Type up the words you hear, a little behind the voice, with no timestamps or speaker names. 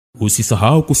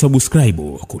Usisahau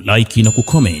kusubscribe, kulike na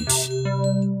kucomment.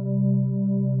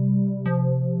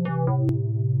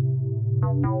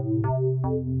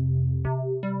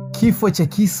 Kifo cha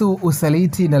Kisu,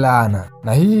 Usaliti na Laana.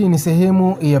 Na hii ni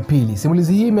sehemu ya pili.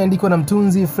 Simulizi hii imeandikwa na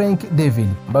Mtunzi Frank David,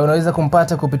 ambayo unaweza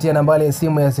kumpata kupitia nambari ya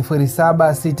simu ya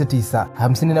 0769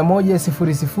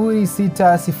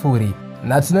 510060.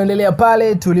 Na tunaendelea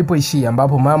pale tulipoishia,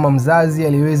 ambapo mama mzazi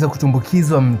aliweza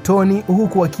kutumbukizwa mtoni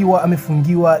huku akiwa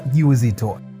amefungiwa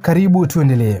ujauzito. Karibu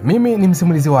tuendelee. Mimi ni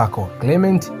msimulizi wako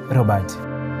Clement Robert.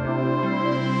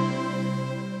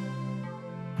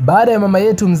 Baada ya mama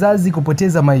yetu mzazi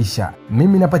kupoteza maisha,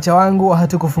 mimi na pacha wangu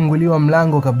hatukufunguliwa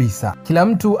mlango kabisa. Kila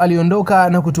mtu aliondoka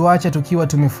na kutuacha tukiwa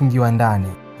tumefungiwa ndani.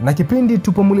 Na kipindi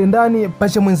tupo mule ndani,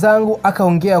 pacha mwenzangu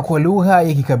akaongea kwa lugha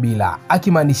ya kikabila,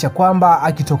 akimaanisha kwamba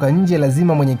akitoka nje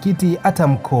lazima mwenyekiti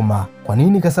atamkoma. Kwa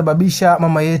nini kasababisha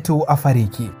mama yetu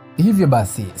afariki? Hivyo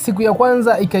basi, siku ya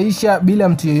kwanza ikaisha bila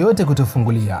mtu yeyote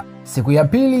kutufungulia. Siku ya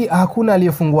pili hakuna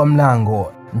aliyefungua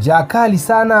mlango. Njaa kali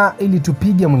sana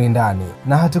ilitupiga mule ndani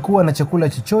na hatakuwa na chakula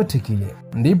chochote kile.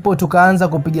 Ndipo tukaanza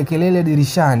kupiga kelele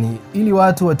dirishani ili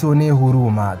watu watuonee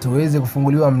huruma tuweze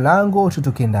kufunguliwa mlango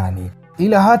tutoke ndani.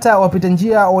 Ila hata wapita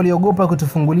njia waliogopa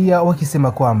kutufungulia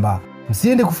wakisema kwamba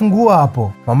msiende kufungua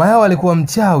hapo, mama yao alikuwa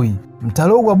mchawi,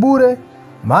 mtalogwa bure,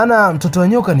 maana mtoto wa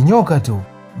nyoka ni nyoka tu.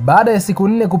 Baada ya siku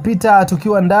 4 kupita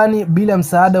tukiwa ndani bila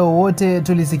msaada wowote,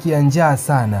 tulisikia njaa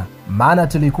sana, maana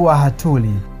tulikuwa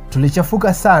hatuli.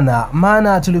 Tulichafuka sana,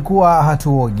 maana tulikuwa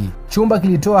hatuogi. Chumba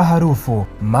kilitoa harufu,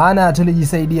 maana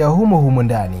tulijisaidia humo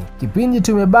ndani. Kipindi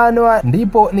tumebanwa,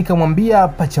 ndipo nikamwambia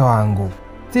pacha wangu,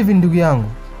 Steven ndugu yangu,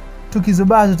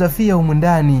 tukizubaa tutafia humo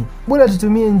ndani, bora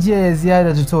tutumie njia ya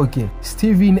ziada tutoke.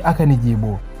 Steven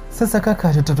akanijibu, sasa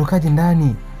kaka, tutatokaje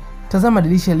ndani? Tazama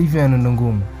dirisha lilivyo ya nondo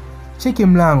ngumu, cheki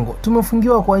mlango,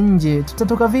 tumefungiwa kwa nje,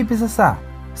 tutatoka vipi sasa?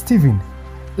 Steven,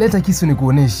 leta kisu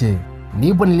nikuoneshe.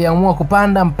 Ndipo niliamua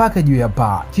kupanda mpaka juu ya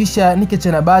paa, kisha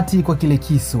nikachana bati kwa kile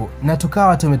kisu na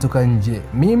tukawa tumetoka nje,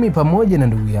 mimi pamoja na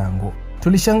ndugu yangu.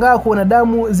 Tulishangaa kuona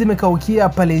damu zimekaukia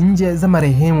pale nje za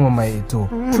marehemu mama yetu.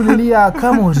 Tulilia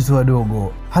kama watoto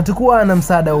wadogo. Hatukuwa na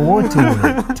msaada wowote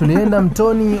ule. Tulienda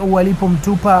mtoni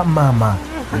walipomtupa mama.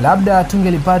 Labda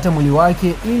tungelipata mwili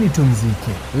wake ili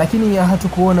tumzike, lakini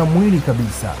hatukuona mwili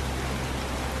kabisa.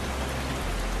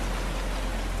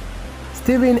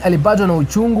 Steven alipatwa na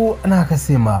uchungu na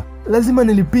akasema, lazima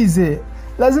nilipize,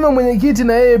 lazima mwenyekiti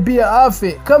na yeye pia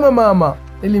afe kama mama.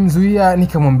 Nilimzuia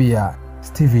nikamwambia,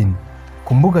 Steven,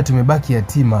 kumbuka tumebaki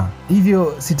yatima,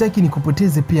 hivyo sitaki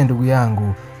nikupoteze pia ndugu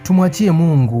yangu. Tumwachie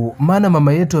Mungu, maana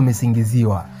mama yetu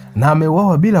amesingiziwa na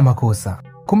ameuawa bila makosa.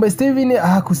 Kumbe Steven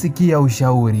hakusikia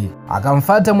ushauri,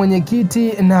 akamfuata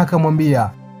mwenyekiti na akamwambia,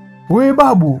 wewe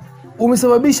babu,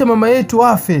 umesababisha mama yetu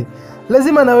afe,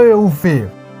 lazima na wewe ufe.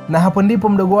 Na hapo ndipo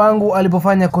mdogo wangu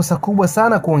alipofanya kosa kubwa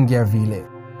sana kuongea vile.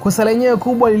 Kosa lenyewe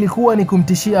kubwa lilikuwa ni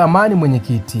kumtishia amani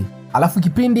mwenyekiti. Alafu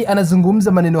kipindi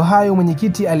anazungumza maneno hayo,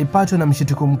 mwenyekiti alipatwa na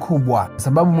mshtuko mkubwa,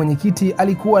 sababu mwenyekiti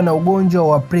alikuwa na ugonjwa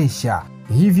wa presha.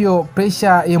 Hivyo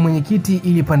presha ya mwenyekiti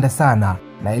ilipanda sana,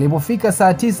 na ilipofika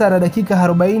saa 9 na dakika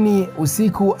 40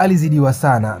 usiku alizidiwa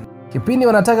sana. Kipindi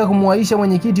wanataka kumwaisha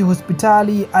mwenyekiti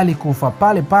hospitali, alikufa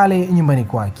pale pale nyumbani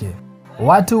kwake.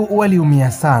 Watu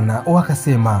waliumia sana,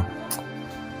 wakasema,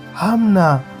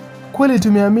 hamna, kweli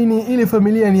tumeamini ile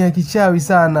familia ni ya kichawi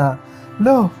sana.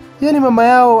 Lo, yani mama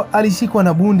yao alishikwa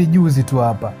na bundi juzi tu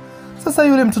hapa. Sasa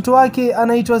yule mtoto wake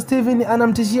anaitwa Steven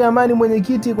anamtishia amani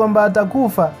mwenyekiti kwamba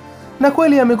atakufa, na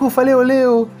kweli amekufa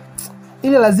leo.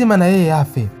 Ile lazima na yeye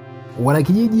afe.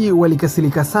 Wanakijiji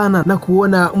walikasirika sana na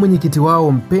kuona mwenyekiti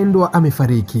wao mpendwa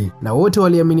amefariki, na wote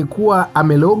waliamini kuwa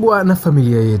amelogwa na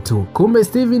familia yetu. Kumbe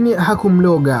Steven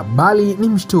hakumloga, bali ni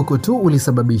mshtuko tu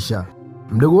ulisababisha.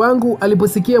 Mdogo wangu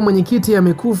aliposikia mwenyekiti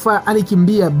amekufa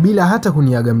alikimbia bila hata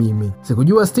kuniaga mimi.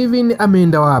 Sikujua Steven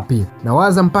ameenda wapi,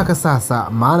 nawaza mpaka sasa,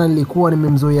 maana nilikuwa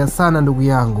nimemzoea sana ndugu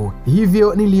yangu,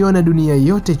 hivyo niliona dunia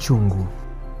yote chungu.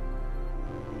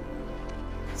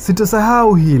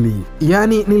 Sitosahau hili,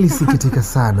 yani nilisikitika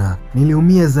sana,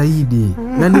 niliumia zaidi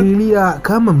na nililia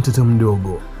kama mtoto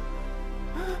mdogo.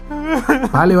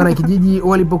 Pale wanakijiji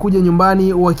walipokuja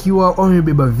nyumbani wakiwa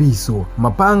wamebeba visu,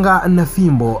 mapanga na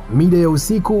fimbo, mida ya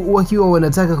usiku wakiwa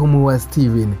wanataka kumuua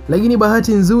Steven. Lakini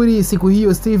bahati nzuri siku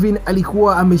hiyo Steven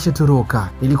alikuwa ameshatoroka.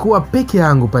 Nilikuwa peke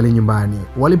yangu pale nyumbani.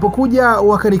 Walipokuja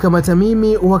wakanikamata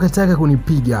mimi, wakataka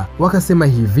kunipiga. Wakasema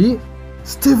hivi,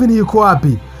 Steven yuko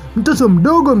wapi? Mtoto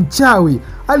mdogo mchawi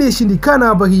aliyeshindikana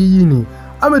hapa kijijini,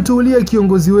 ametuulia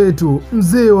kiongozi wetu,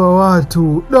 mzee wa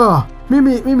watu.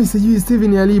 Mimi sijui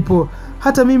Steven alipo.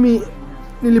 Hata mimi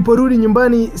niliporudi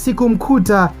nyumbani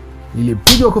sikumkuta.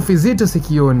 Nilipigwa kofi zito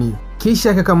sikioni.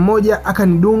 Kisha kaka mmoja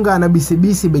akanidunga na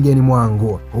bisibisi begani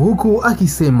mwangu, huku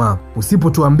akisema,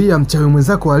 usipotuambia mchawi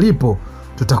mwenzako alipo,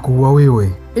 tutakuua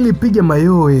wewe. Nilipiga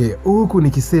mayowe huku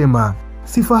nikisema,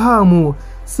 sifahamu,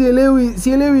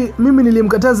 sielewi, mimi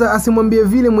nilimkataza asimwambie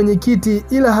vile mwenyekiti,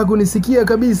 ila hakunisikia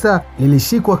kabisa.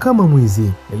 Nilishikwa kama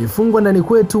mwizi. Nilifungwa ndani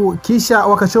kwetu, kisha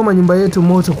wakachoma nyumba yetu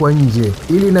moto kwa nje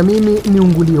ili na mimi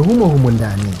niungulie humo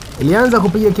ndani. Nilianza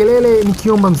kupiga kelele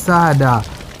nikiomba msaada.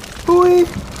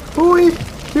 Ui,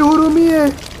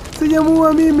 nihurumie,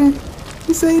 sijamuua mimi,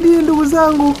 nisaidie ndugu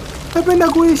zangu, napenda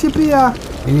kuishi pia.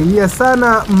 Nililia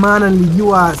sana maana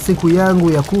nilijua siku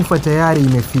yangu ya kufa tayari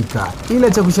imefika.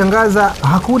 Ila cha kushangaza,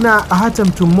 hakuna hata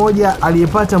mtu mmoja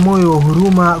aliyepata moyo wa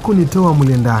huruma kunitoa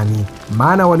mule ndani,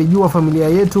 maana walijua familia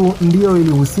yetu ndiyo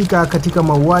ilihusika katika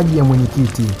mauaji ya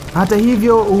mwenyekiti. Hata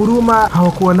hivyo, huruma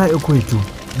hawakuwa nayo kwetu.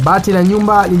 Bati la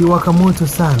nyumba liliwaka moto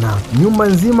sana. Nyumba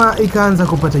nzima ikaanza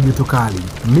kupata joto kali.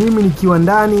 Mimi nikiwa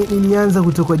ndani nilianza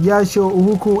kutoka jasho,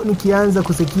 huku nikianza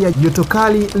kusikia joto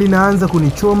kali linaanza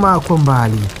kunichoma kwa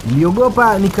mbali.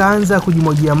 Niliogopa, nikaanza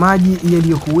kujimwagia maji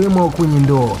yaliyokuwemo kwenye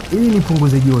ndoo ili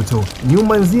nipunguze joto.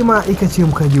 Nyumba nzima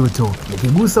ikachemka joto.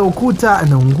 Nikigusa ukuta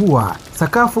naungua.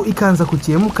 Sakafu ikaanza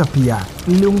kuchemka pia.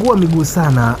 Niliungua miguu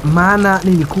sana maana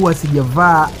nilikuwa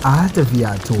sijavaa hata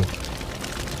viatu.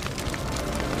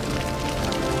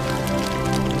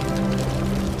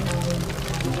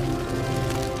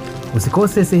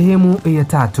 Usikose sehemu ya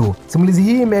 3. Simulizi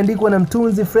hii imeandikwa na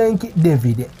Mtunzi Frank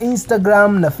David.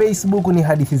 Instagram na Facebook ni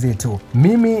hadithi zetu.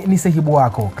 Mimi ni sahibu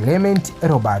wako Clement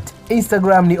Robert.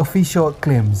 Instagram ni official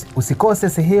claims. Usikose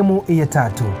sehemu ya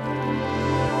 3.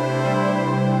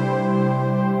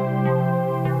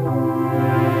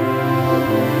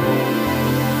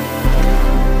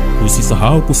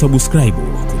 Usisahau kusubscribe,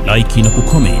 kulike na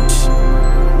kucomment.